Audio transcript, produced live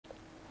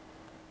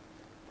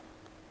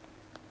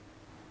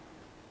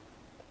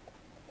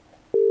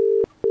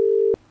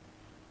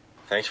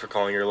Thanks for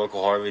calling your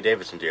local Harley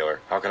Davidson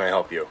dealer. How can I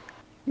help you?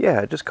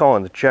 Yeah, just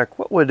calling to check.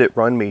 What would it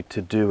run me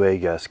to do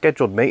a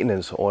scheduled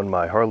maintenance on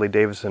my Harley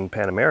Davidson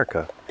Pan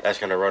America? That's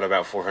going to run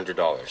about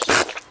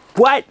 $400.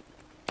 What?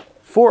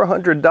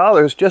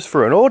 $400 just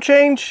for an oil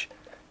change?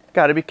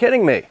 Gotta be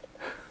kidding me.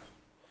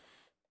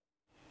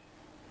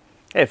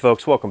 Hey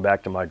folks, welcome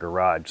back to my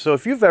garage. So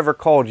if you've ever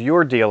called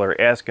your dealer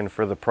asking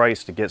for the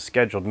price to get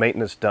scheduled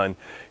maintenance done,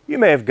 you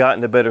may have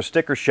gotten a bit of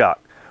sticker shock.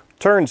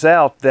 Turns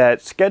out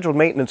that scheduled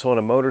maintenance on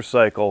a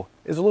motorcycle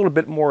is a little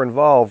bit more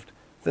involved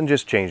than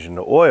just changing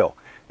the oil.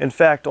 In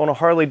fact, on a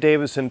Harley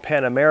Davidson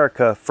Pan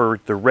America, for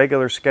the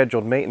regular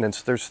scheduled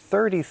maintenance, there's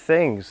 30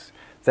 things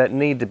that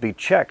need to be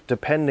checked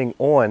depending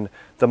on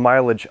the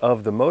mileage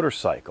of the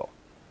motorcycle.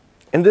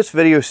 In this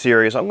video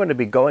series, I'm going to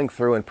be going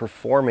through and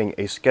performing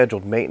a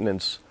scheduled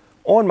maintenance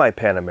on my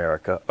Pan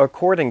America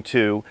according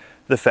to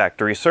the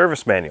factory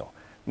service manual.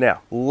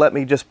 Now, let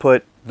me just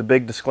put the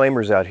big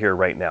disclaimers out here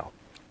right now.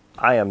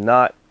 I am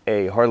not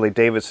a Harley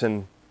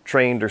Davidson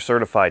trained or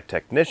certified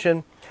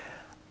technician.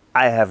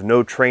 I have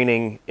no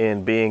training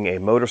in being a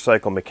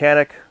motorcycle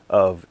mechanic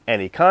of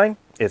any kind.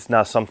 It's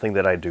not something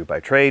that I do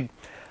by trade.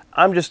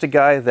 I'm just a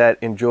guy that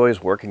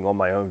enjoys working on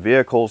my own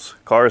vehicles,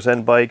 cars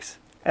and bikes,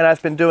 and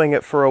I've been doing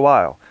it for a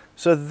while.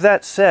 So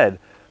that said,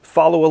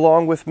 follow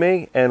along with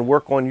me and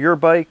work on your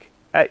bike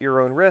at your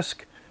own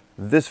risk.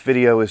 This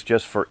video is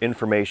just for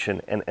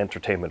information and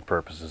entertainment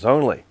purposes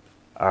only.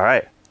 All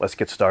right, let's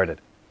get started.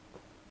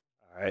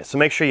 All right, so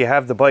make sure you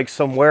have the bike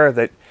somewhere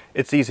that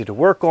it's easy to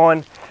work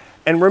on,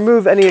 and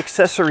remove any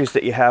accessories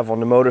that you have on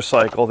the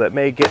motorcycle that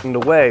may get in the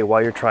way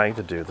while you're trying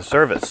to do the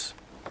service.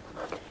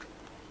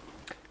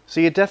 So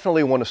you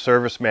definitely want a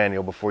service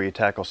manual before you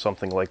tackle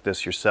something like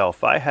this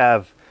yourself. I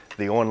have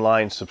the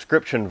online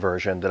subscription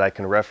version that I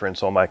can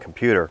reference on my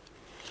computer.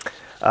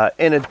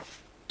 In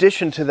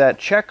addition to that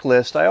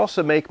checklist, I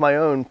also make my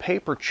own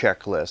paper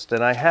checklist,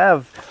 and I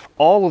have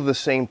all of the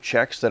same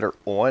checks that are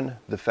on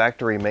the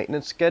factory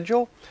maintenance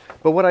schedule,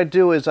 but what I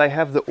do is I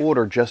have the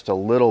order just a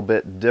little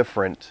bit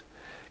different,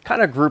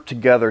 kind of grouped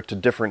together to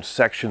different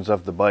sections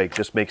of the bike.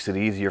 Just makes it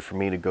easier for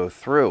me to go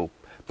through,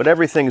 but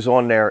everything's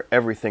on there,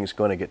 everything's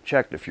going to get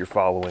checked if you're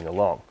following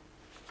along.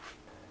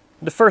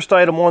 The first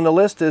item on the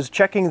list is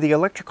checking the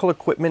electrical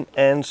equipment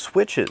and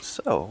switches.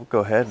 So we'll go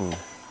ahead and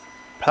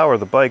power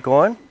the bike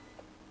on.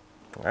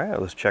 All right,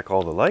 let's check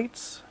all the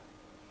lights.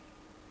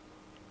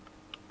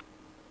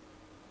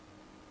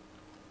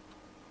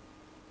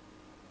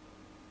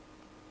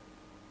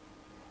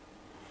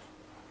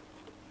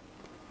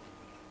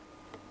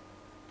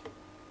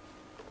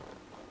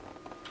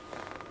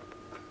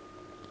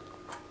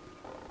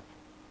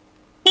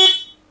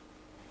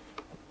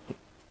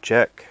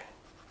 Check.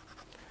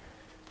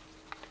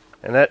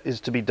 And that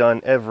is to be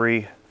done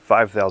every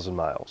 5,000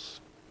 miles.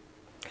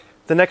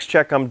 The next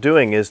check I'm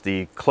doing is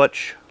the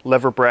clutch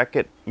lever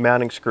bracket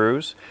mounting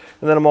screws,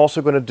 and then I'm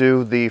also going to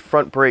do the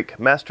front brake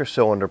master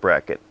cylinder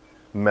bracket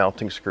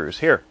mounting screws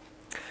here.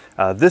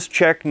 This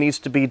check needs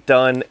to be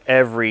done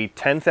every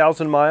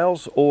 10,000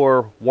 miles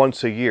or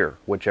once a year,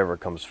 whichever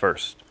comes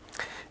first.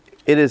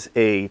 It is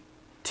a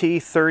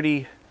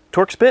T30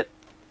 Torx bit,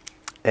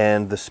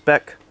 and the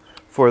spec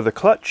for the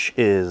clutch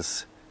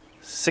is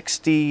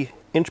 60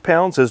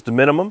 inch-pounds is the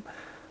minimum,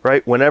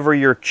 right? Whenever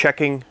you're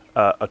checking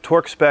a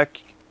torque spec,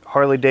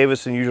 Harley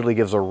Davidson usually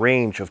gives a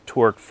range of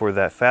torque for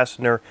that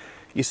fastener.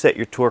 You set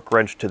your torque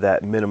wrench to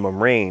that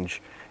minimum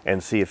range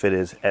and see if it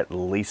is at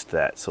least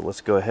that. So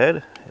let's go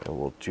ahead and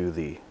we'll do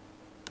the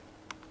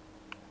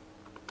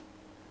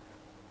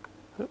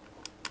good.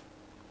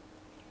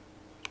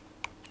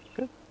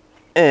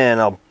 And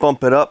I'll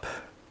bump it up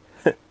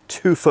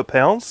 2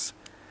 foot-pounds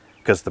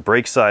because the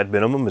brake side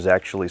minimum is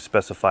actually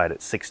specified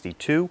at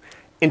 62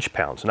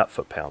 inch-pounds, not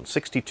foot-pounds,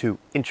 62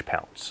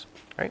 inch-pounds.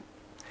 Right?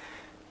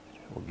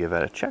 We'll give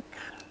that a check.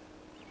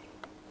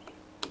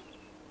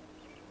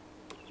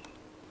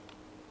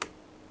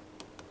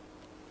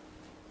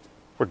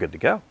 We're good to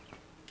go.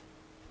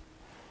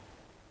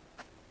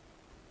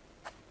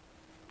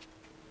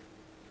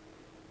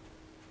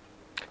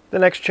 The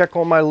next check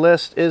on my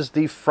list is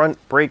the front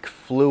brake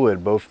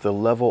fluid, both the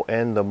level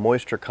and the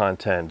moisture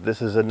content.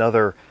 This is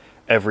another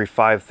every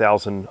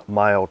 5,000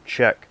 mile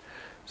check.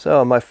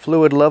 So my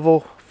fluid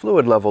level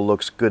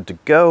looks good to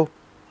go.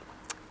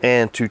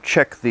 And to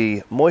check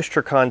the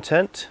moisture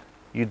content,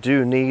 you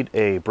do need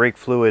a brake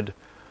fluid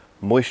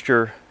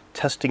moisture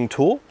testing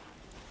tool.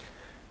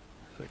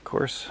 So of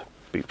course,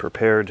 be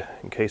prepared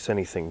in case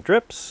anything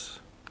drips.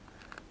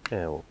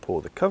 And we'll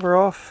pull the cover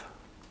off.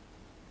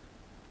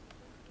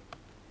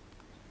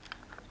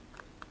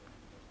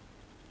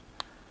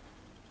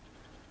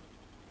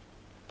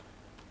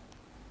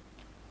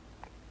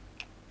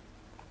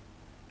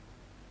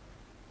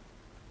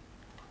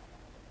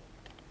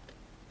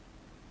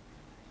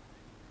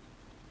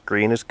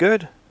 Green is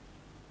good.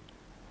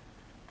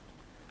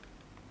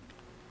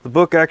 The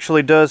book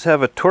actually does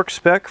have a torque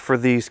spec for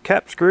these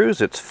cap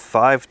screws. It's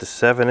 5 to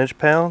 7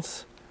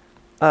 inch-pounds.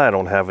 I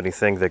don't have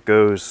anything that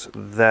goes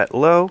that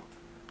low,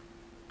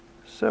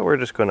 so we're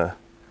just going to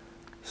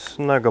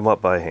snug them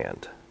up by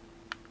hand.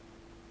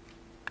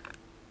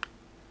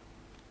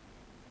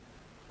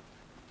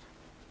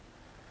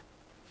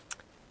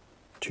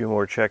 2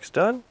 more checks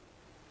done.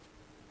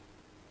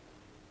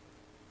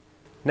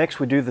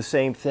 Next we do the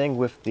same thing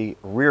with the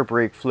rear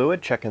brake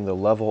fluid, checking the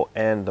level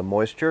and the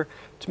moisture.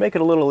 To make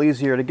it a little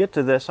easier to get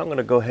to this, I'm going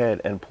to go ahead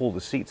and pull the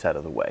seats out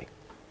of the way.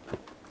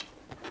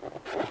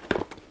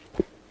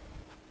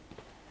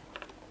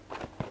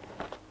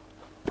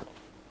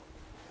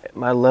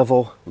 My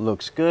level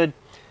looks good.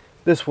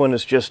 This one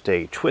is just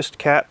a twist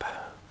cap.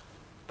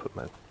 Put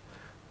my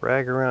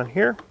rag around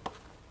here.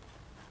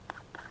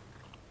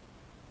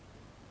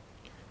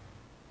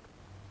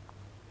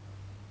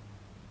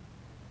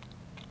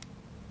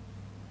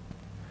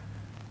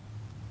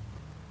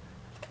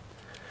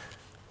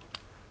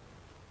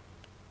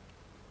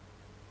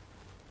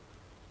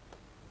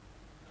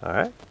 All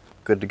right,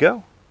 good to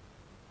go.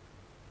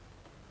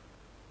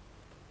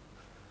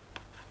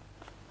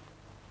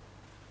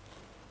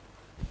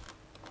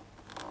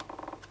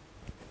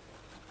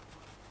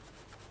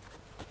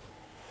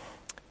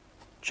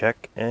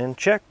 Check and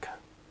check.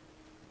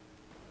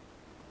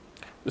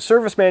 The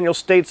service manual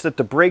states that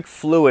the brake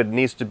fluid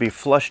needs to be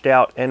flushed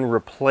out and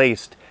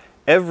replaced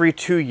every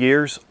 2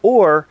 years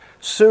or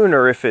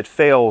sooner if it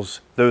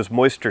fails those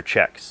moisture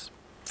checks.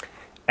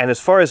 And as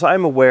far as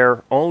I'm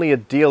aware, only a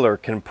dealer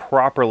can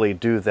properly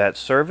do that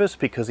service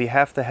because you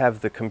have to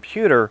have the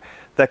computer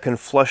that can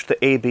flush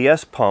the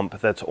ABS pump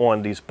that's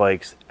on these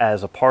bikes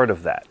as a part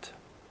of that.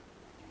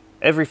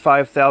 Every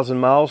 5,000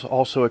 miles,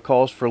 also it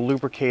calls for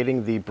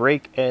lubricating the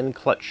brake and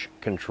clutch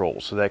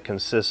control. So that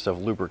consists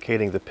of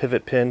lubricating the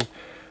pivot pin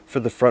for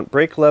the front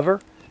brake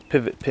lever,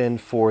 pivot pin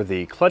for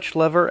the clutch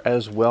lever,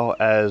 as well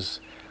as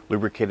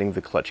lubricating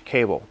the clutch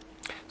cable.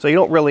 So you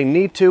don't really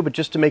need to, but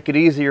just to make it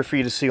easier for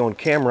you to see on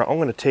camera, I'm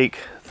going to take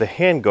the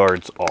hand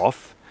guards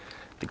off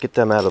to get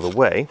them out of the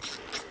way.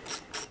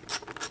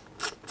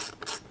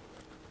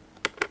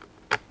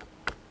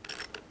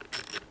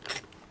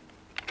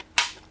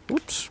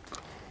 Oops.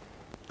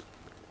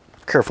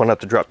 Careful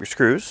not to drop your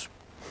screws,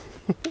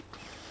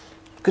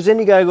 because then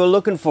you gotta go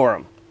looking for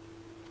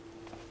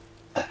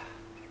them.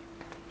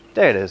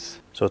 There it is.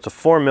 So it's a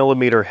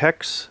 4mm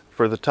hex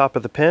for the top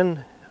of the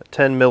pin, a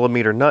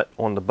 10mm nut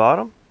on the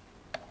bottom.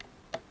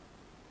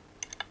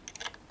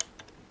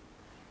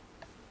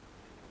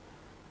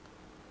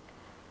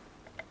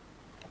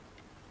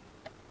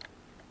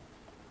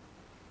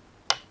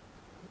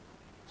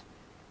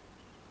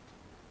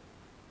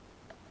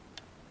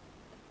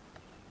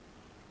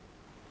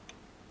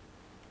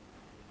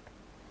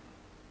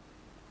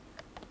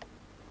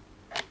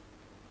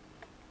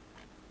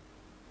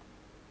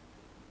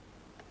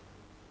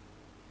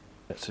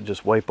 So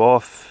just wipe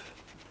off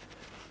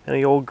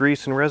any old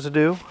grease and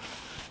residue,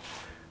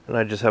 and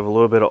I just have a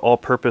little bit of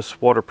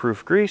all-purpose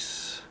waterproof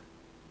grease.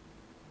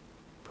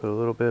 Put a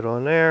little bit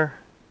on there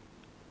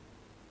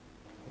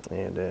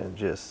and then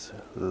just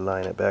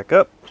line it back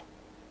up.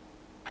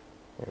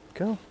 There we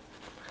go.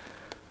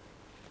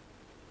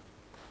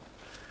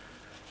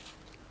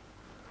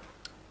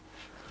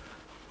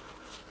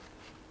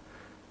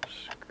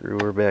 Screw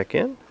her back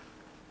in.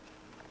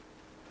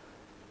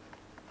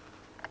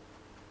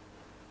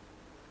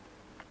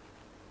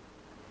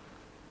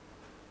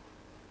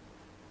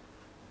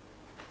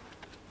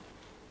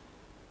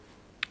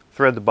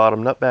 Thread the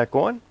bottom nut back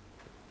on,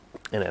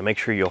 and then make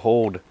sure you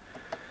hold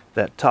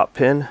that top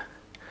pin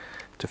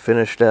to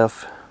finish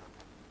off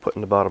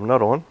putting the bottom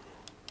nut on.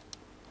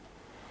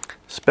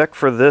 Spec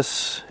for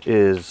this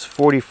is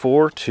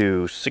 44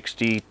 to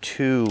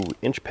 62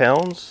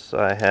 inch-pounds.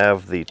 I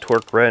have the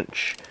torque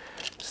wrench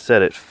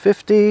set at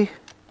 50.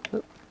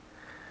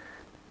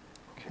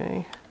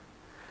 Okay.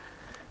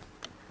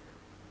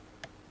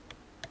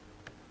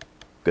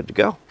 Good to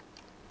go.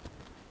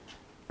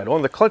 And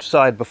on the clutch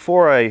side,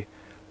 before I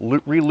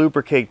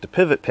re-lubricate the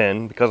pivot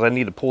pin, because I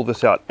need to pull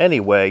this out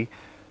anyway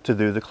to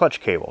do the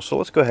clutch cable. So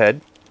let's go ahead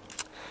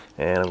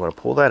and I'm going to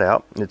pull that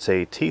out. It's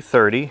a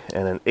T30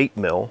 and an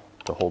 8mm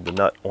to hold the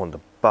nut on the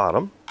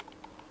bottom.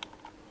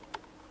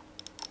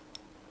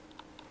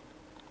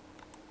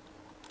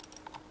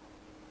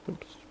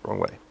 Oops, wrong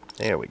way.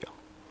 There we go.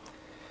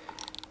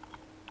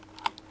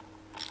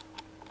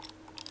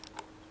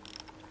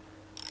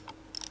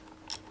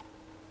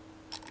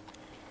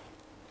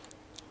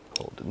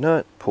 Hold the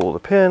nut, pull the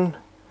pin.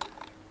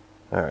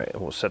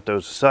 Alright, we'll set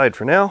those aside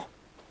for now.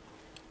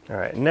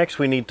 Alright, next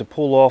we need to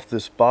pull off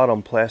this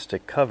bottom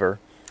plastic cover.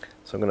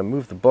 So I'm going to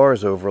move the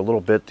bars over a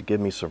little bit to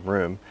give me some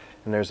room.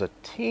 And there's a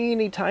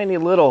teeny tiny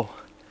little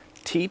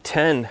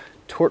T10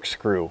 torque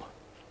screw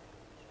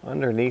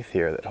underneath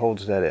here that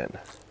holds that in.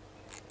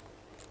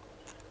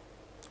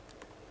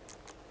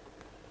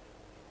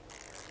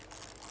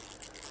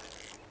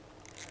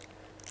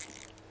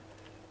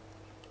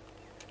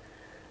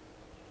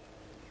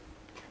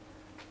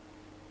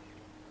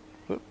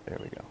 Oop, there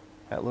we go.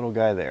 That little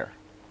guy there.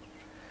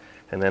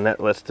 And then that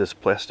lets this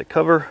plastic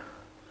cover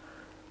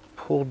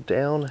pull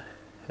down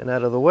and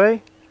out of the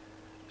way.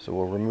 So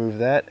we'll remove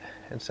that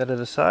and set it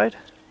aside.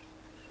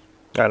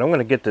 All right, I'm going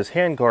to get this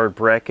handguard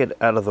bracket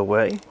out of the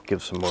way,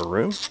 give some more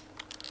room.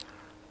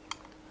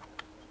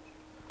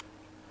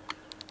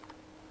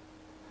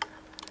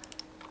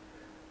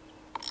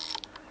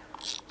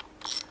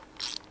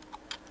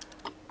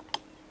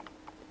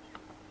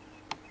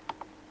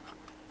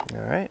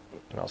 All right,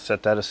 and I'll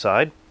set that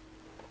aside.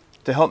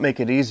 To help make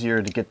it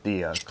easier to get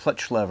the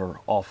clutch lever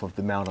off of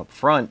the mount up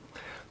front,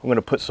 I'm going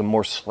to put some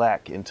more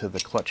slack into the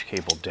clutch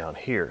cable down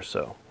here.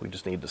 So we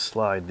just need to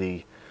slide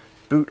the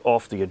boot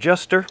off the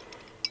adjuster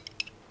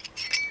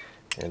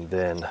and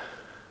then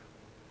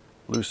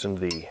loosen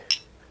the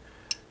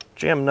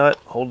jam nut,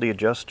 hold the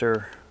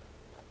adjuster,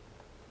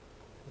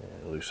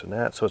 and loosen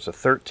that. So it's a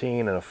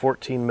 13 and a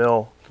 14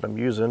 mil that I'm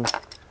using.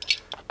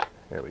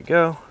 There we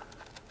go.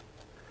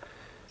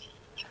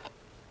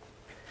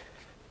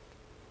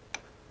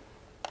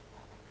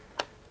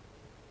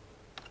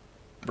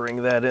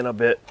 Bring that in a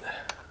bit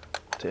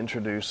to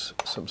introduce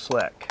some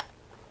slack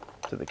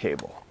to the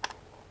cable.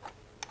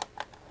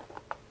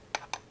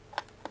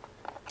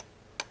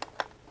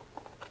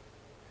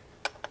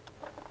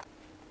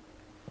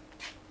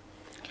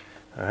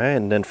 All right,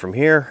 and then from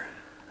here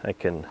I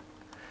can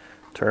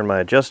turn my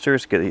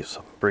adjusters,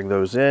 bring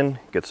those in,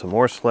 get some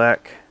more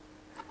slack.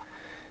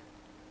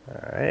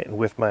 All right, and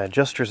with my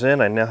adjusters in,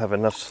 I now have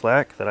enough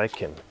slack that I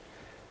can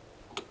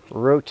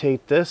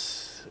rotate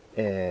this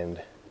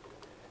and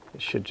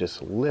it should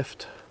just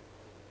lift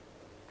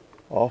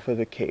off of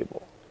the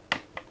cable.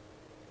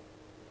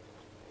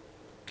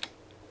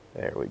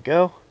 There we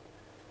go.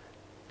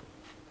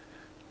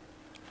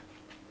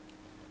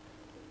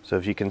 So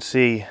if you can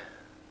see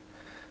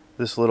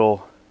this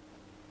little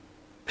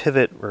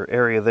pivot or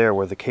area there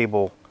where the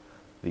cable,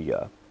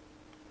 the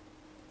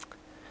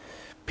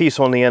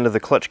piece on the end of the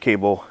clutch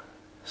cable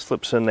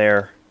slips in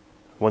there.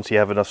 Once you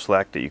have enough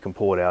slack that you can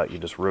pull it out, you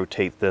just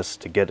rotate this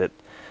to get it,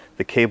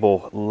 the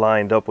cable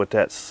lined up with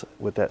that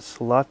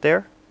slot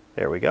there.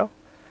 There we go.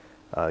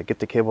 Get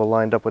the cable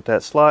lined up with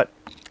that slot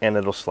and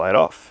it'll slide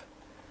off.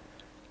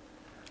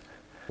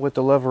 With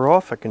the lever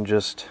off, I can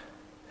just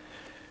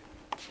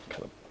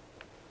kind of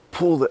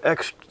pull the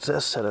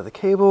excess out of the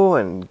cable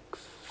and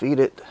feed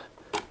it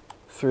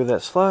through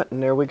that slot,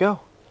 and there we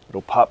go.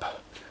 It'll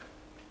pop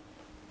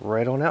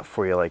right on out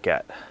for you like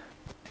that.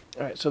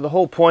 All right, so the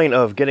whole point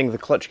of getting the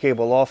clutch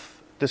cable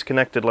off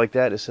disconnected like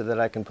that is so that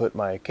I can put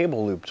my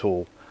cable lube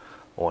tool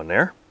on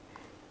there.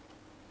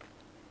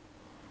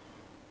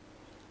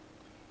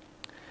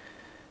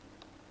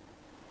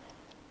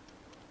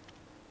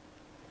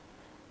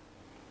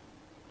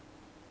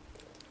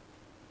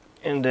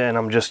 And then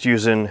I'm just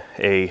using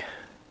a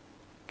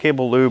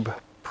cable lube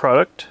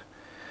product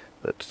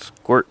that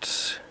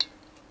squirts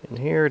in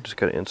here. Just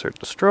got to insert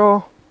the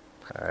straw.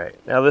 All right,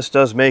 now this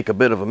does make a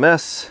bit of a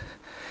mess.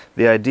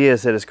 The idea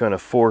is that it's going to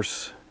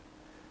force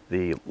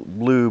the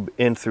lube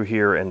in through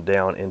here and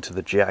down into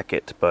the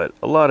jacket, but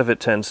a lot of it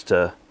tends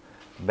to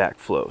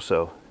backflow,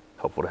 so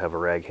helpful to have a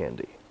rag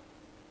handy.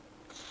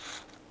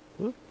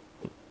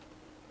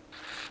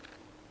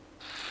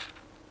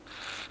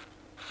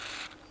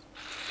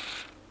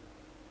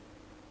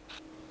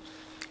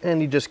 And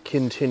you just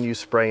continue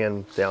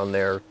spraying down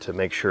there to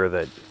make sure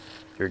that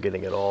you're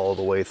getting it all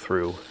the way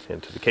through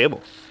into the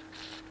cable.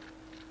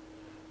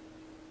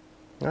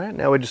 All right,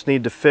 now we just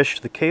need to fish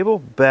the cable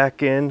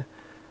back in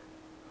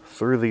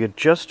through the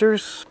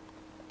adjusters.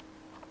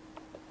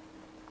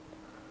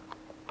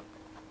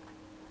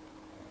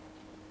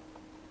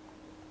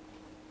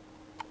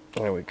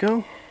 There we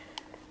go.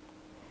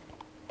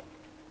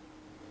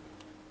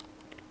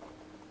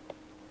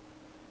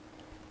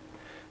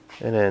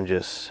 And then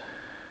just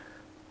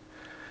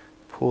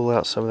pull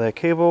out some of that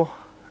cable,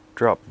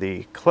 drop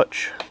the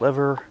clutch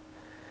lever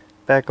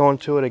back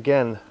onto it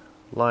again,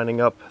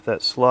 lining up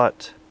that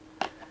slot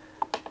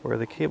where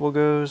the cable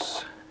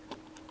goes.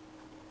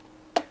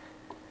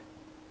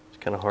 It's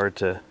kind of hard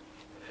to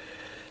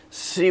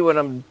see what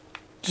I'm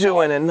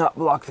doing and not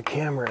block the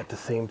camera at the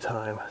same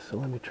time. So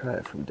let me try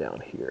it from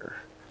down here.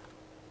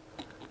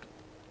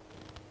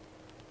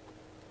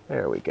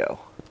 There we go.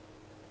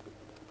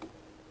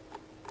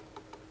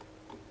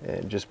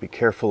 And just be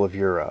careful of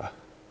your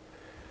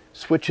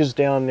switches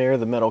down there,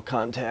 the metal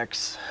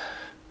contacts.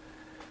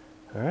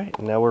 All right,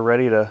 now we're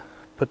ready to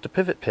put the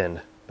pivot pin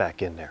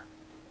back in there.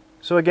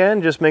 So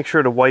again, just make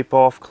sure to wipe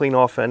off, clean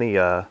off any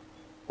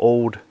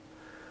old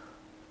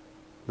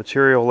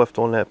material left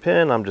on that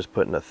pin. I'm just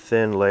putting a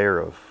thin layer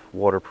of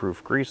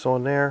waterproof grease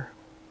on there.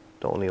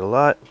 Don't need a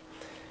lot.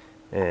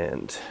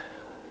 And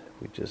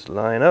we just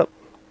line up,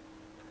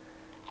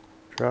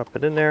 drop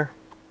it in there.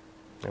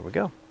 There we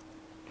go.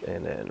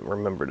 And then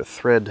remember to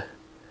thread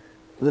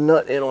the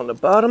nut in on the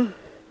bottom.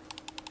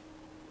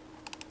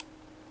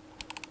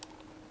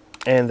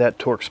 And that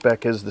torque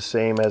spec is the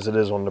same as it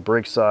is on the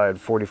brake side,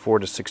 44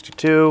 to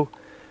 62.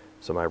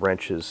 So my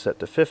wrench is set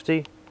to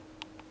 50.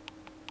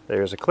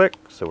 There's a click,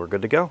 so we're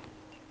good to go.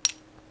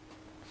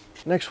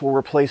 Next we'll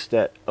replace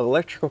that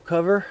electrical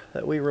cover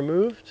that we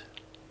removed.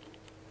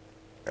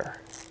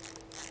 There.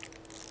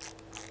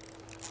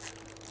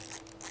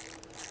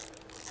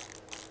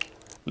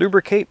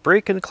 Lubricate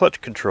brake and clutch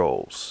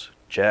controls.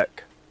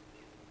 Check.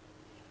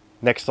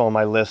 Next on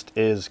my list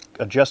is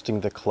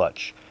adjusting the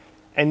clutch.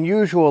 And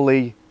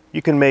usually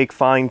you can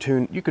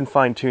fine-tune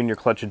your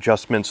clutch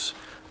adjustments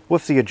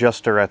with the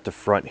adjuster at the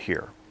front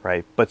here,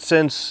 right? But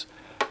since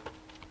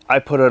I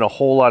put in a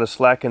whole lot of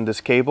slack in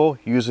this cable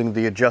using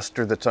the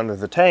adjuster that's under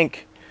the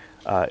tank.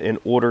 In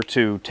order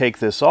to take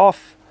this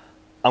off,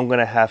 I'm going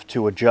to have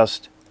to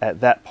adjust at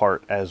that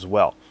part as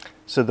well.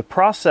 So the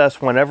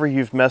process whenever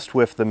you've messed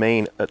with the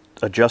main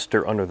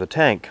adjuster under the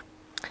tank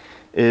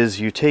is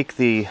you take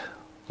the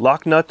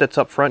lock nut that's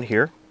up front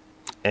here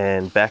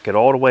and back it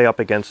all the way up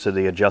against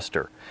the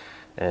adjuster.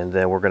 And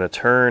then we're going to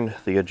turn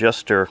the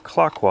adjuster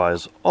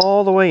clockwise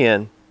all the way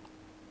in.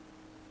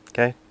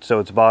 Okay, so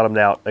it's bottomed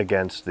out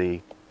against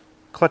the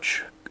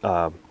clutch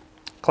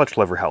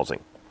lever housing.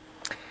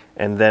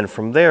 And then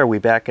from there we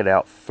back it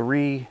out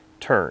 3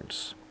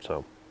 turns.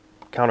 So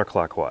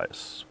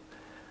counterclockwise.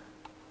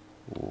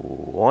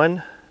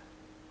 1,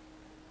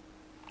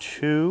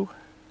 2,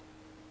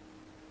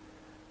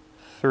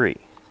 3.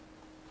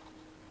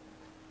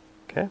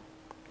 Okay.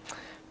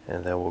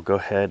 And then we'll go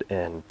ahead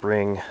and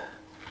bring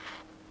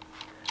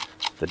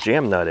the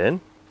jam nut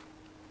in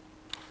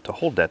to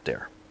hold that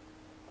there.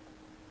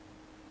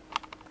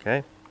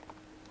 Okay.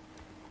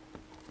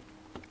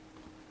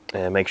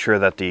 And make sure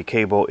that the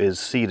cable is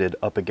seated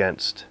up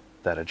against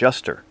that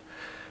adjuster.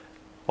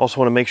 Also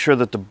want to make sure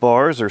that the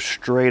bars are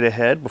straight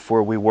ahead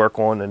before we work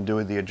on and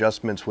do the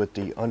adjustments with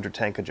the under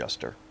tank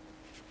adjuster.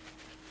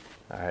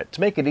 Alright, to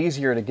make it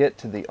easier to get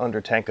to the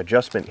under tank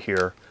adjustment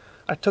here,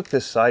 I took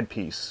this side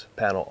piece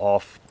panel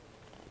off.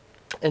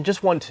 And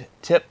just one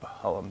tip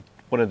I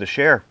wanted to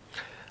share.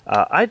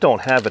 I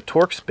don't have a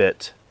Torx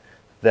bit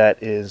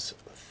that is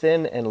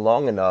thin and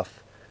long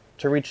enough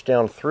to reach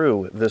down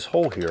through this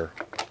hole here,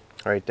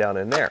 right down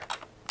in there.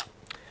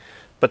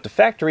 But the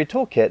factory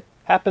toolkit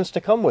happens to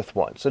come with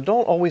one, so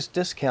don't always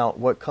discount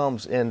what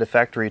comes in the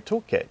factory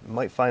toolkit. You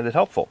might find it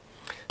helpful.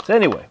 So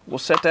anyway, we'll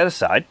set that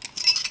aside.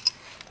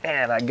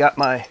 And I got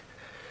my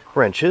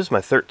wrenches,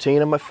 my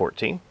 13 and my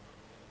 14.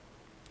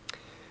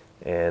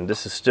 And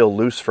this is still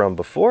loose from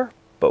before,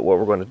 but what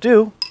we're going to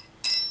do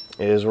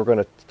is we're going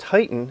to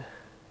tighten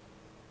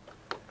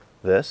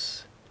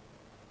this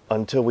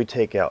until we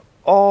take out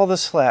all the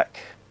slack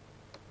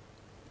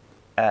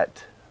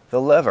at the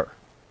lever.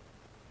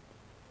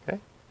 Okay?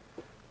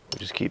 We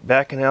just keep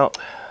backing out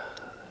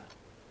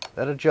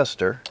that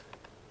adjuster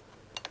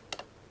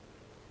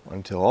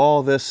until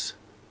all this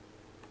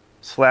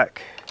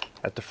slack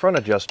at the front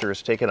adjuster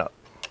is taken up.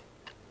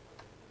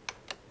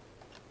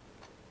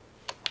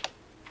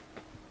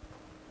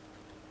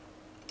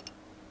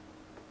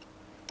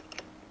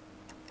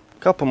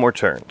 Couple more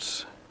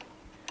turns.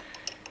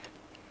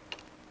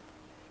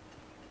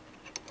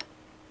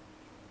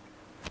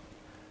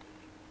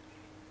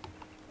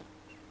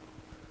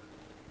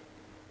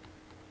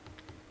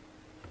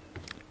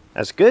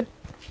 That's good.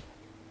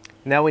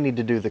 Now we need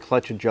to do the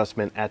clutch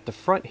adjustment at the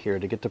front here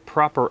to get the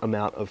proper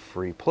amount of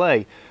free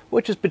play,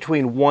 which is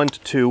between 1 to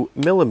 2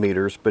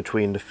 millimeters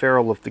between the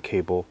ferrule of the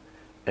cable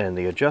and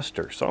the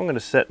adjuster. So I'm going to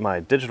set my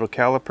digital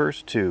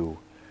calipers to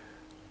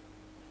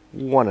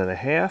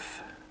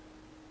 1.5.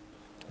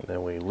 And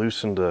then we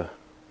loosen the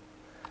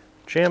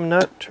jam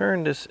nut,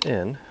 turn this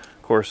in.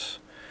 Of course,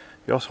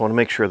 you also want to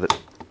make sure that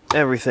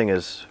everything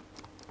is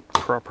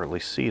properly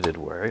seated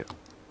where it.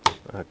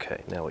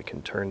 Okay, now we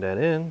can turn that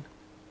in.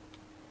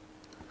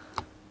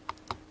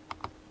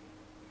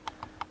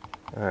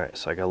 Alright,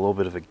 so I got a little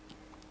bit of a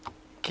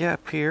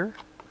gap here.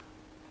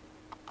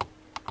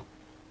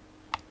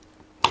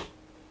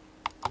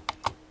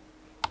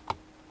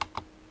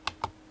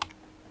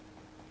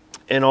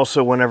 And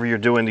also, whenever you're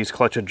doing these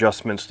clutch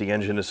adjustments, the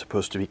engine is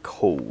supposed to be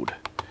cold.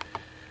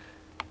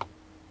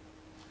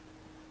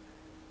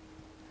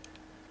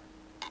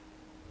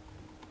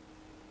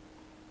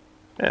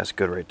 That's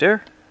good right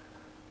there.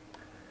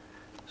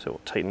 So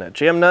we'll tighten that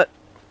jam nut.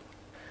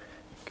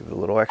 Give it a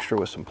little extra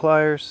with some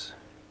pliers.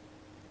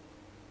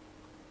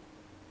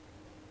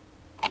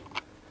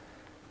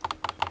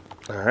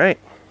 Alright.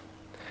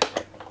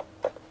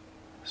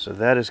 So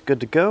that is good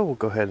to go. We'll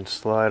go ahead and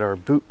slide our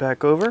boot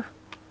back over.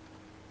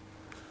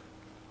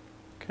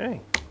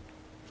 Okay.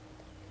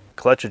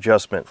 Clutch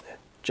adjustment.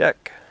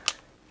 Check.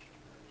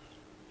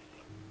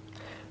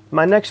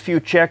 My next few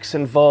checks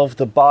involve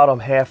the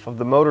bottom half of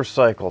the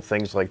motorcycle,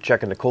 things like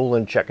checking the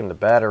coolant, checking the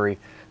battery.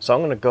 So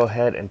I'm going to go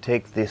ahead and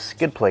take this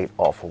skid plate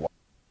off a while.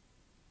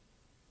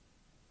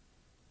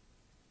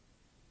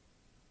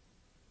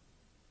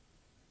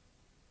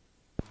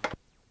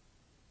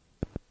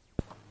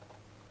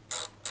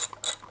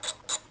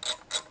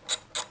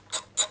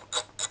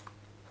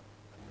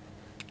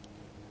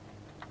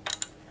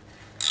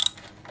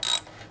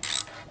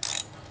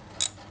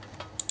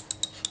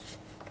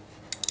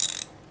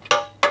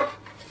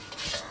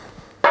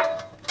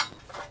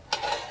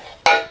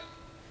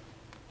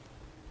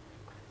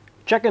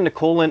 Checking the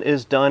coolant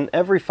is done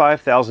every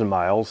 5,000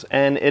 miles,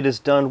 and it is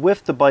done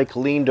with the bike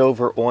leaned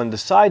over on the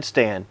side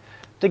stand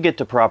to get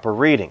the proper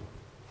reading.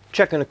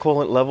 Checking the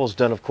coolant level is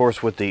done, of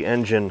course, with the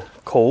engine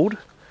cold.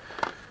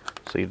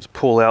 So you just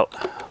pull out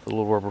the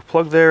little rubber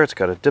plug there. It's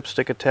got a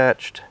dipstick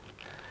attached.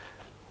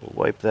 We'll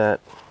wipe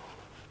that.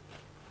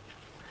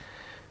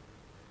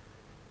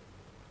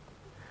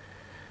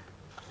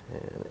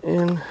 And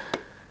in.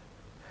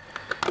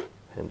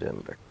 And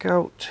them back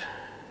out,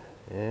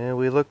 and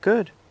we look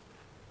good.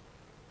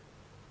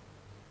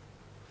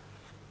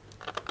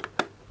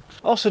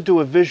 Also do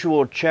a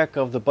visual check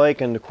of the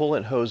bike and the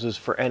coolant hoses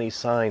for any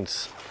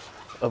signs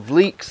of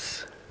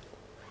leaks.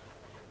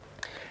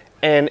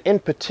 And in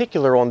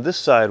particular on this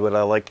side, what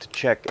I like to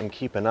check and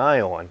keep an eye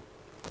on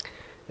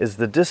is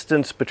the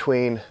distance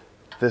between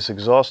this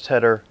exhaust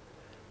header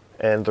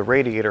and the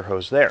radiator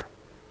hose there.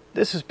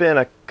 This has been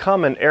a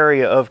common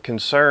area of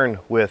concern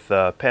with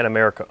Pan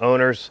America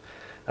owners.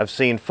 I've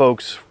seen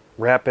folks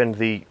wrapping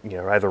the,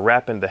 either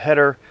wrapping the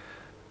header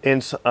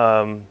in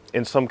some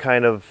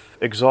kind of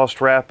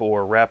exhaust wrap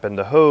or wrapping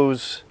the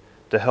hose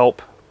to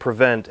help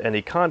prevent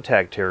any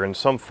contact here. And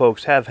some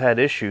folks have had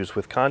issues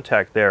with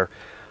contact there.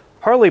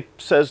 Harley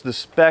says the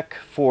spec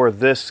for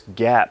this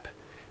gap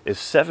is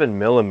 7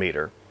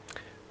 millimeter,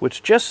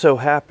 which just so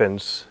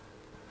happens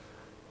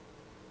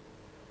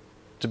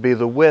to be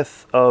the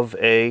width of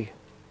a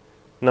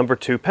number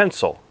 2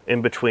 pencil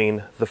in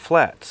between the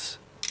flats.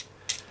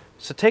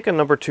 So take a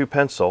number 2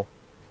 pencil,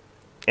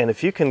 and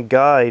if you can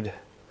guide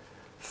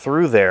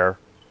through there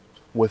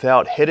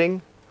without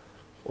hitting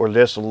or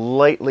just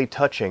lightly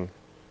touching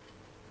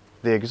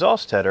the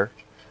exhaust header,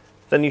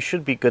 then you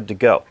should be good to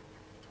go.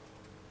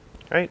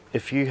 Right?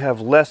 If you have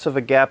less of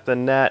a gap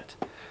than that,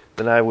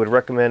 then I would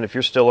recommend, if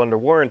you're still under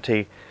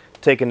warranty,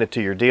 taking it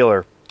to your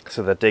dealer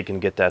so that they can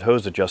get that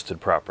hose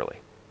adjusted properly.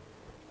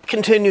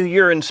 Continue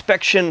your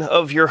inspection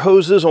of your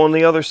hoses on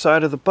the other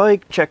side of the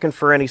bike, checking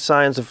for any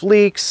signs of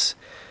leaks,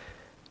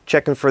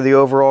 checking for the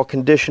overall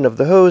condition of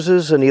the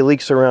hoses, any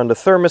leaks around the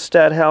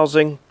thermostat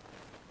housing,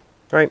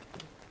 right?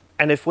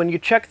 And if when you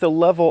check the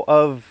level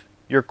of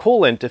your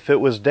coolant, if it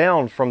was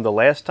down from the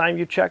last time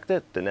you checked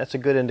it, then that's a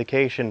good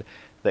indication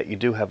that you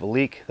do have a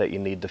leak that you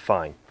need to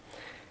find.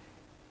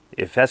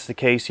 If that's the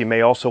case, you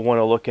may also want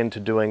to look into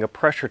doing a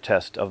pressure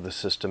test of the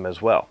system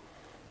as well.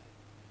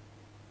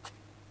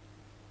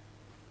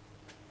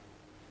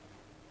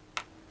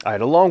 All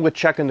right, along with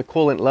checking the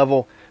coolant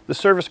level, the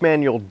service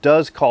manual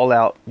does call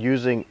out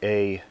using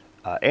a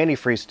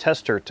antifreeze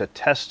tester to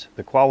test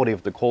the quality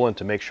of the coolant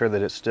to make sure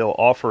that it's still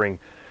offering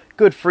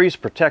good freeze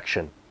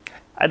protection.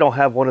 I don't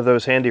have one of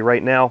those handy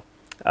right now.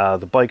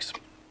 The bike's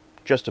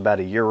just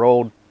about a year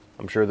old.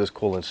 I'm sure this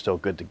coolant's still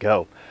good to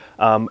go.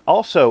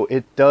 Also,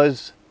 it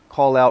does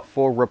call out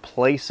for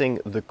replacing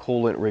the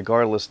coolant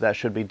regardless. That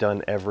should be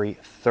done every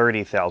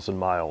 30,000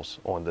 miles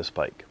on this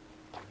bike.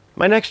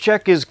 My next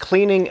check is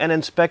cleaning and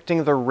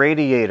inspecting the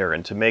radiator,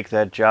 and to make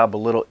that job a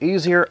little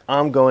easier,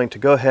 I'm going to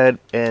go ahead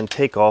and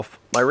take off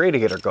my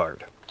radiator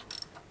guard.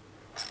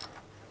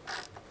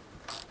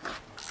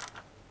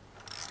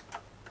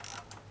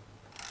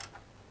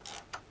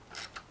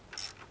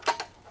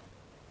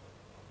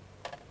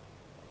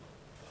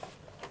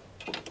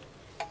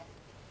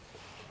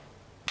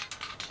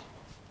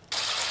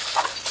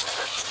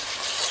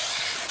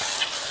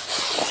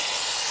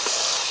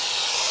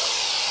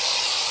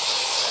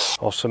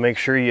 Also make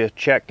sure you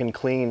check and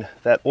clean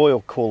that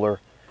oil cooler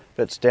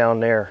that's down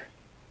there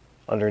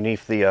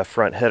underneath the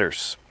front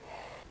headers.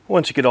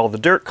 Once you get all the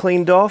dirt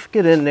cleaned off,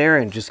 get in there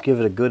and just give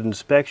it a good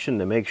inspection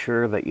to make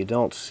sure that you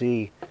don't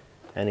see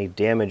any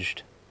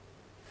damaged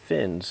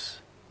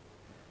fins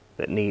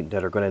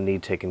that are going to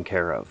need taken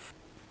care of.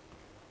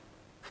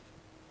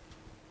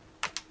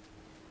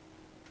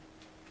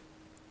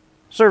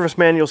 Service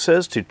manual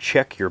says to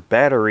check your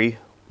battery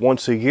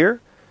once a year.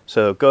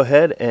 So go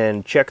ahead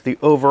and check the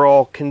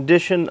overall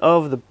condition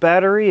of the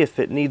battery if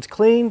it needs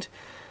cleaned.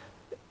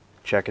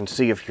 Check and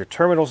see if your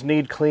terminals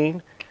need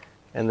clean.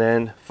 And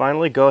then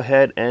finally go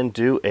ahead and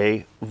do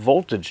a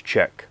voltage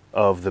check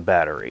of the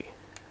battery.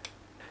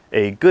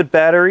 A good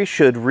battery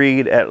should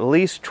read at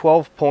least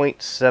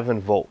 12.7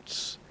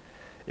 volts.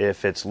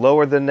 If it's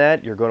lower than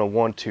that, you're going to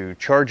want to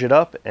charge it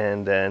up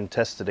and then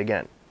test it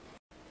again.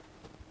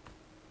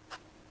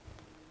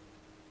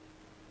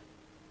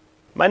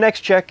 My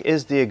next check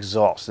is the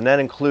exhaust, and that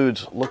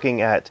includes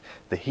looking at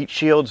the heat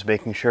shields,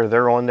 making sure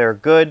they're on there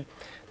good,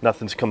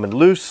 nothing's coming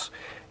loose,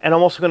 and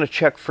I'm also going to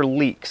check for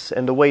leaks.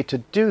 And the way to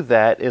do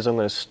that is I'm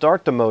going to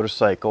start the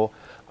motorcycle,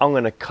 I'm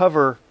going to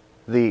cover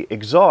the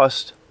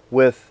exhaust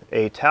with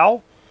a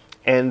towel,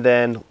 and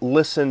then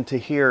listen to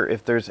hear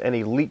if there's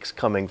any leaks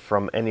coming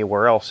from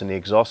anywhere else in the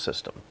exhaust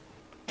system.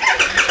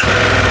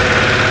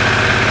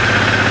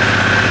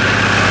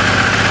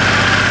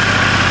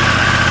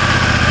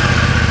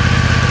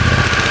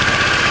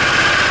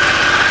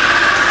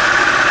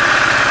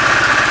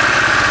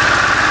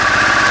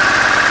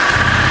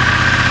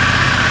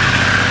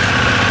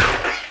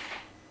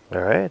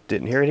 Alright,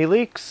 didn't hear any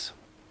leaks.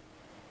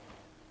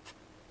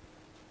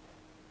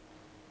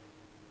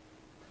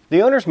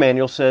 The owner's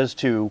manual says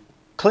to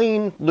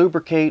clean,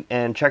 lubricate,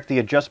 and check the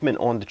adjustment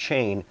on the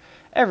chain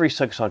every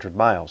 600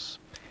 miles.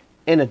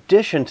 In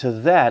addition to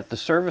that, the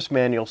service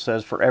manual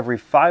says for every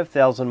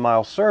 5,000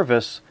 mile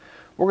service,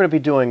 we're going to be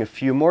doing a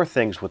few more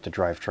things with the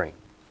drivetrain.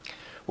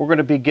 We're going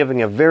to be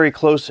giving a very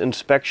close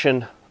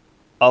inspection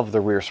of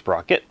the rear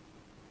sprocket.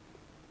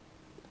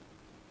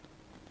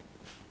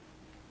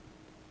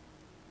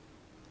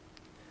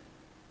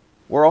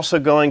 We're also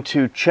going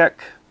to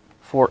check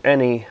for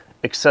any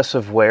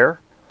excessive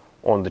wear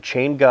on the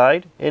chain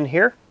guide in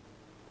here.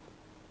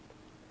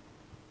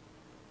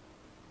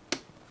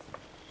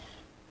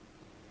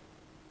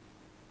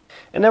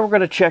 And then we're going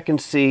to check and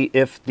see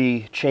if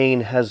the chain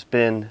has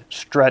been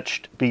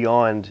stretched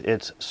beyond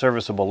its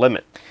serviceable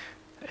limit.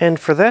 And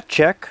for that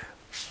check,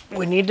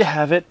 we need to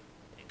have it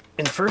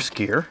in first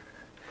gear.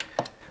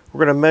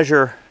 We're going to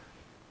measure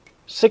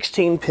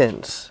 16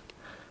 pins.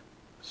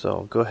 So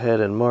I'll go ahead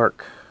and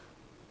mark .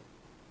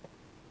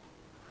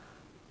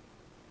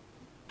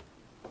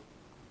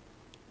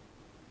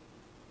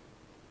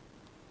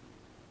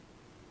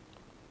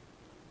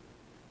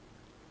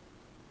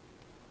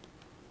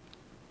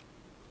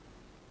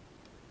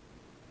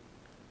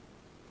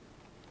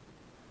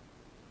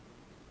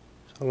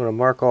 I'm going to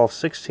mark off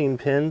 16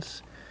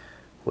 pins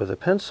with a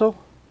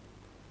pencil,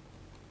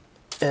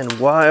 and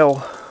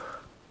while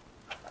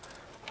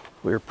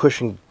we're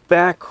pushing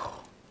back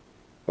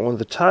on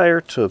the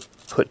tire to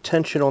put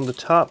tension on the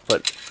top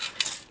but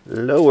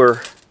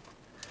lower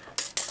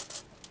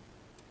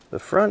the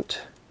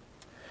front,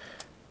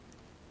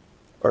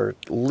 our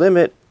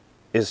limit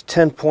is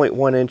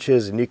 10.1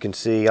 inches, and you can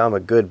see I'm a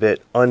good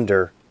bit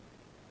under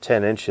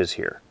 10 inches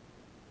here.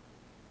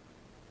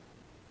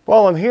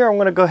 While I'm here, I'm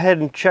going to go ahead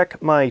and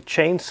check my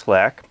chain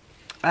slack.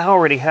 I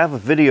already have a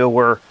video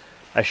where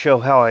I show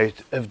how I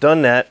have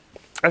done that.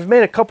 I've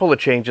made a couple of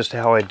changes to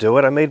how I do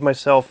it. I made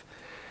myself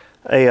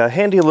a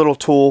handy little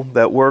tool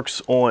that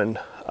works on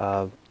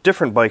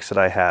different bikes that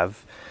I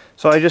have.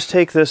 So I just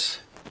take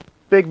this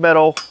big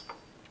metal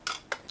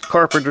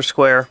carpenter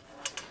square,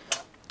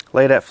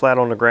 lay that flat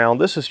on the ground.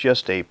 This is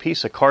just a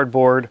piece of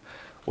cardboard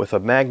with a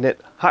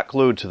magnet hot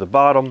glued to the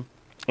bottom,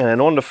 and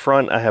then on the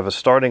front I have a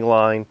starting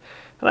line.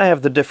 And I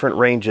have the different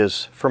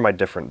ranges for my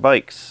different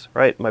bikes,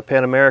 right? My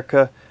Pan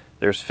America,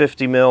 there's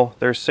 50 mil,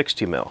 there's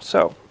 60 mil.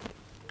 So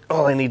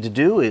all I need to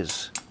do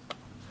is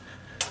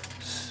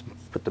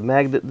put the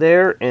magnet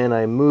there, and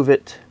I move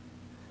it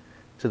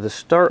to the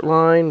start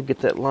line, get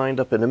that lined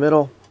up in the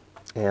middle,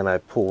 and I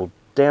pull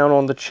down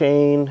on the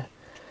chain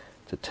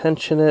to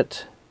tension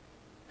it,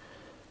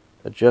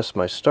 adjust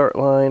my start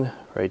line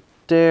right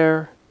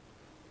there.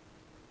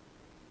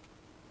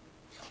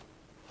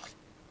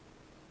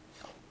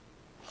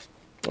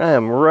 I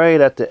am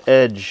right at the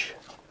edge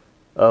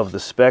of the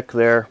spec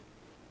there.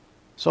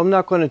 So I'm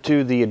not going to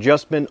do the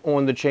adjustment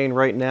on the chain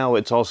right now.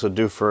 It's also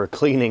due for a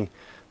cleaning,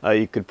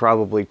 you could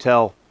probably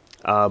tell.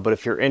 But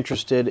if you're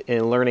interested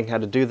in learning how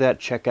to do that,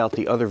 check out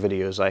the other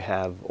videos I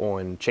have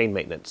on chain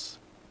maintenance.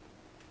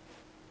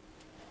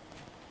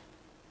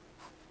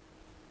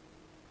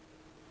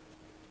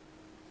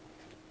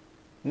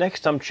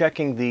 Next, I'm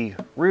checking the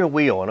rear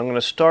wheel, and I'm going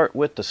to start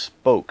with the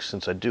spokes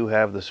since I do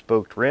have the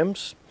spoked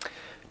rims.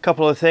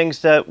 Couple of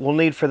things that we'll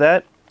need for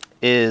that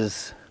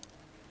is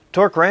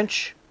torque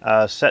wrench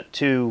set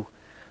to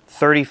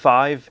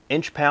 35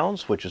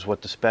 inch-pounds, which is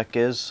what the spec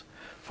is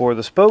for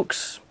the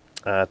spokes.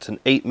 It's an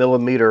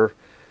 8mm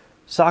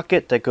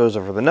socket that goes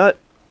over the nut.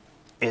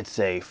 It's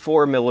a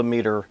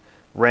 4mm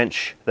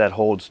wrench that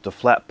holds the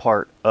flat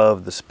part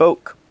of the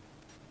spoke.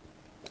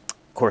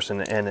 Of course,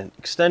 and an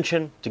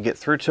extension to get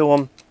through to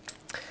them.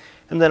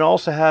 And then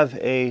also have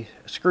a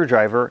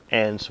screwdriver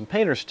and some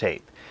painter's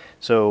tape.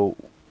 So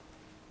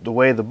the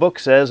way the book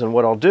says, and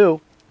what I'll do,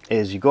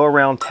 is you go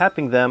around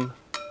tapping them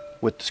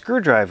with the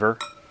screwdriver,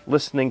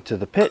 listening to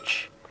the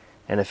pitch,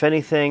 and if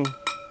anything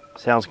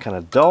sounds kind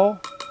of dull,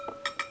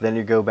 then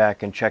you go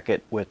back and check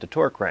it with the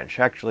torque wrench.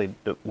 Actually,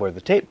 where the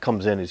tape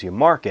comes in is you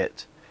mark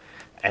it,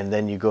 and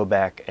then you go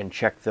back and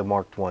check the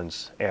marked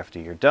ones after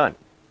you're done.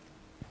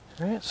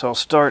 All right, so I'll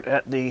start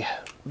at the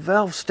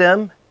valve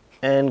stem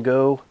and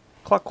go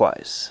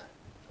clockwise.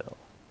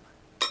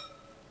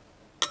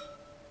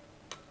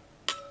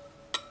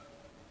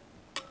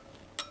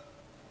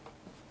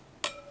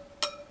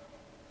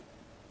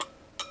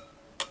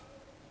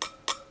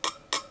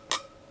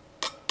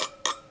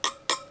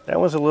 That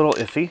was a little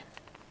iffy.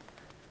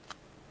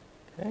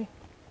 Okay.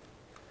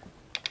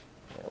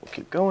 We'll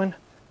keep going.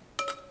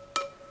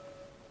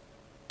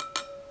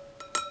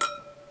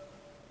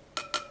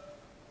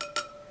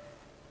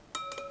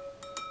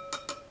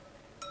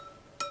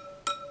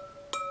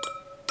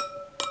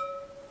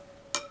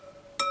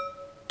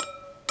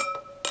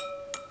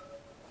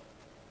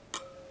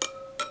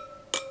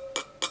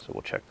 So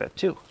we'll check that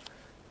too.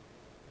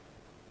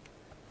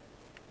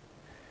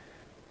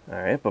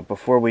 All right, but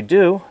before we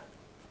do,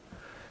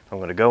 I'm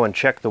going to go and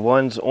check the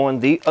ones on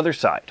the other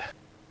side.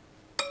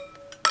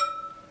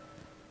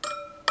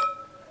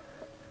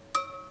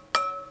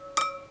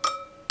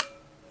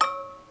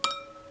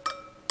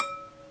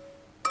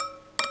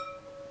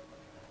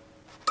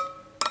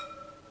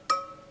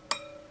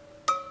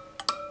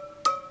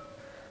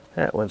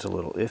 That one's a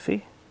little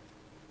iffy.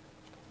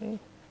 Okay.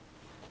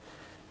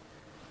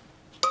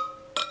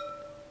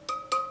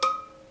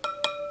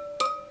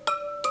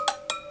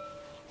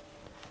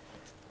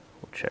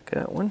 We'll check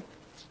that one.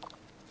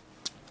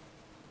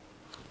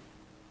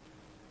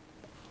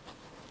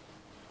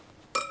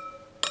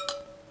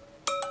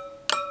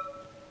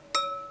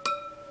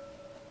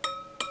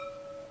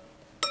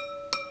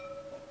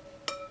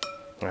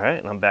 All right,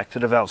 and I'm back to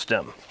the valve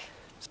stem.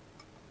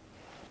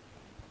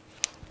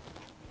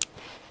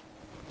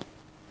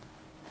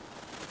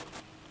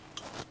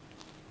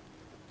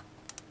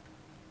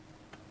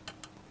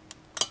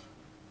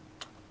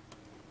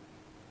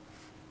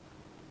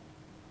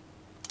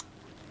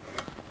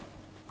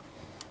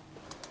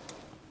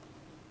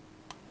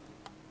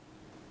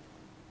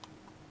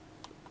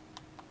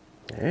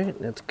 All right,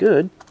 that's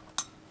good.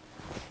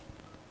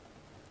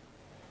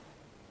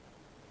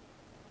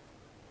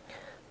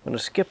 I'm going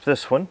to skip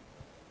this one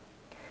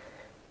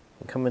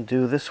and come and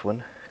do this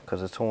one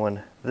because it's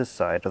on this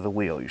side of the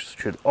wheel. You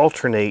should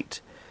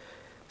alternate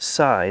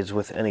sides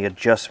with any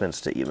adjustments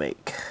that you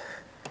make.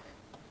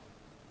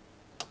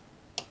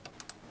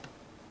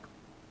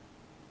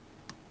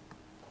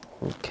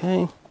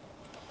 Okay.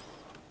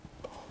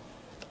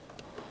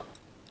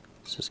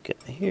 Let's just get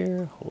in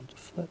here, hold the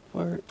flat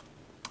part.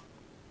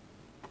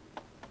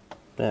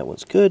 That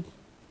one's good.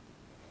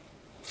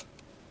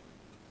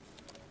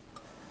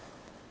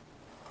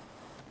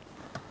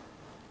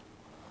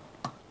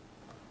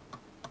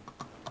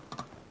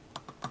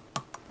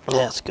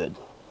 That's good.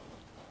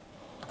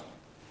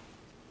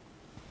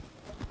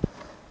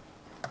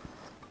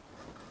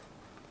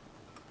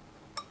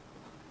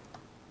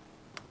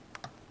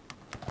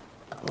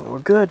 We're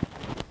good.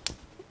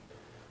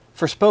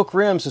 For spoke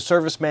rims, the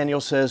service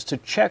manual says to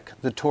check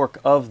the torque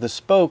of the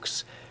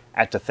spokes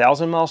at the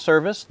 1,000-mile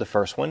service, the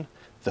first one,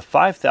 the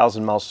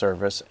 5,000-mile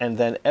service, and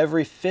then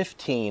every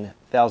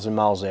 15,000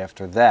 miles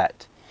after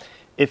that.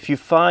 If you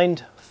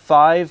find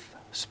 5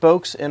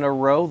 spokes in a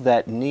row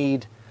that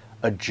need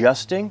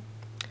adjusting,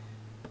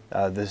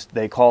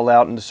 they call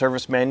out in the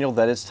service manual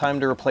that it's time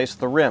to replace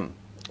the rim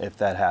if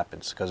that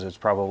happens, because it's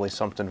probably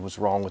something was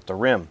wrong with the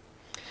rim.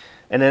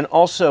 And then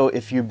also,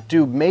 if you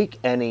do make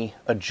any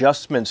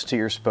adjustments to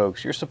your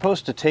spokes, you're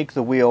supposed to take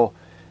the wheel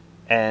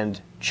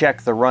and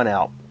check the run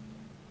out.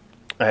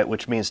 Right,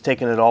 which means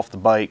taking it off the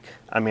bike.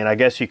 I mean, I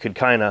guess you could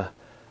kind of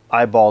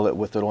eyeball it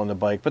with it on the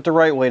bike, but the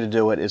right way to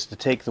do it is to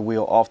take the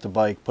wheel off the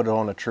bike, put it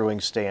on a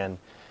truing stand,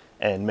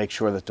 and make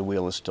sure that the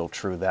wheel is still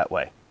true that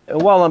way.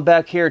 And while I'm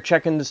back here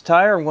checking this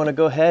tire, I'm going to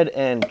go ahead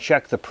and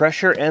check the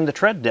pressure and the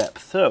tread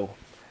depth. So,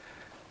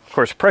 of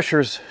course,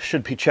 pressures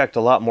should be checked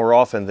a lot more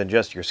often than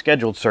just your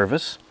scheduled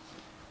service,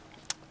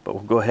 but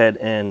we'll go ahead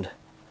and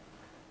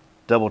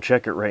double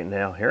check it right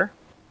now here.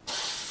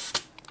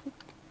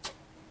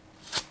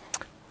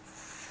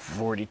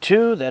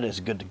 42, that is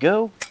good to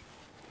go.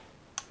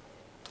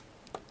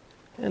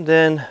 And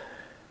then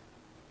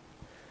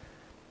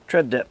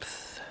tread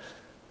depth.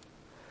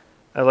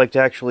 I like to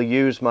actually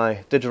use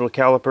my digital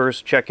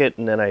calipers, check it,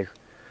 and then I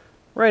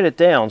write it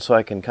down so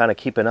I can kind of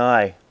keep an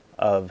eye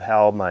of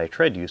how my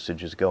tread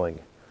usage is going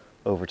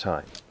over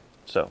time.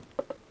 So,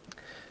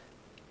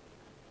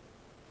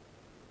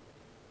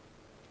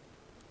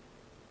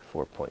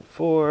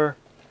 4.4.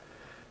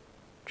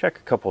 Check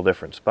a couple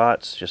different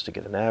spots just to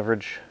get an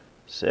average.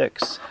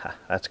 6.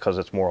 That's because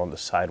it's more on the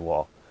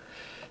sidewall.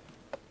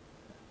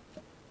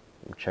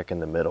 I'm checking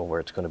the middle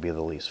where it's going to be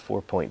the least.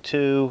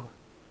 4.2.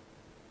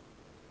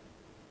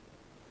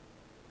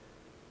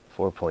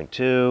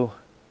 4.2.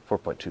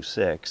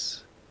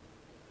 4.26.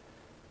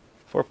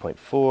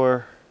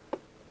 4.4.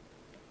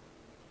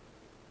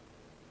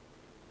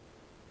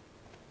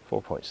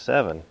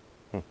 4.7.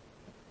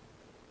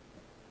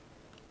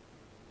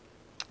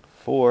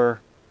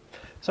 4.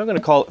 So I'm going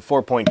to call it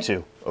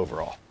 4.2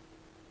 overall.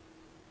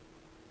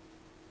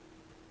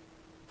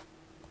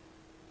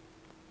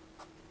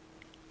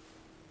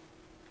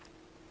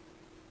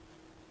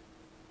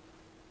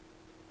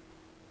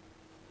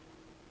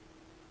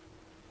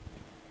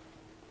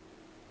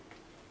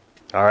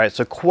 All right,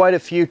 so quite a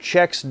few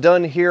checks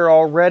done here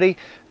already.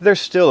 There's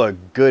still a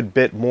good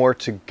bit more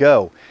to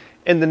go.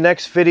 In the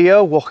next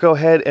video, we'll go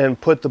ahead and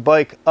put the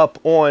bike up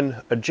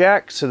on a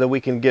jack so that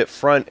we can get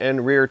front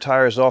and rear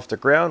tires off the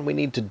ground. We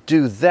need to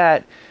do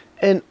that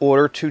in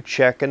order to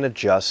check and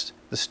adjust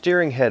the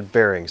steering head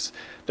bearings.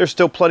 There's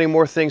still plenty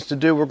more things to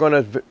do. We're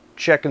going to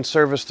check and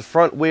service the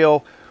front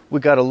wheel. We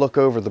got to look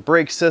over the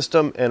brake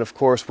system, and of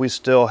course, we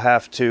still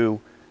have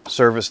to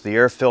service the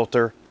air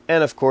filter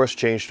and of course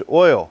change the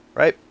oil,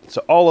 right?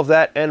 So all of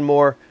that and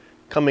more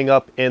coming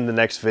up in the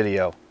next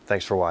video.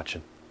 Thanks for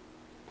watching.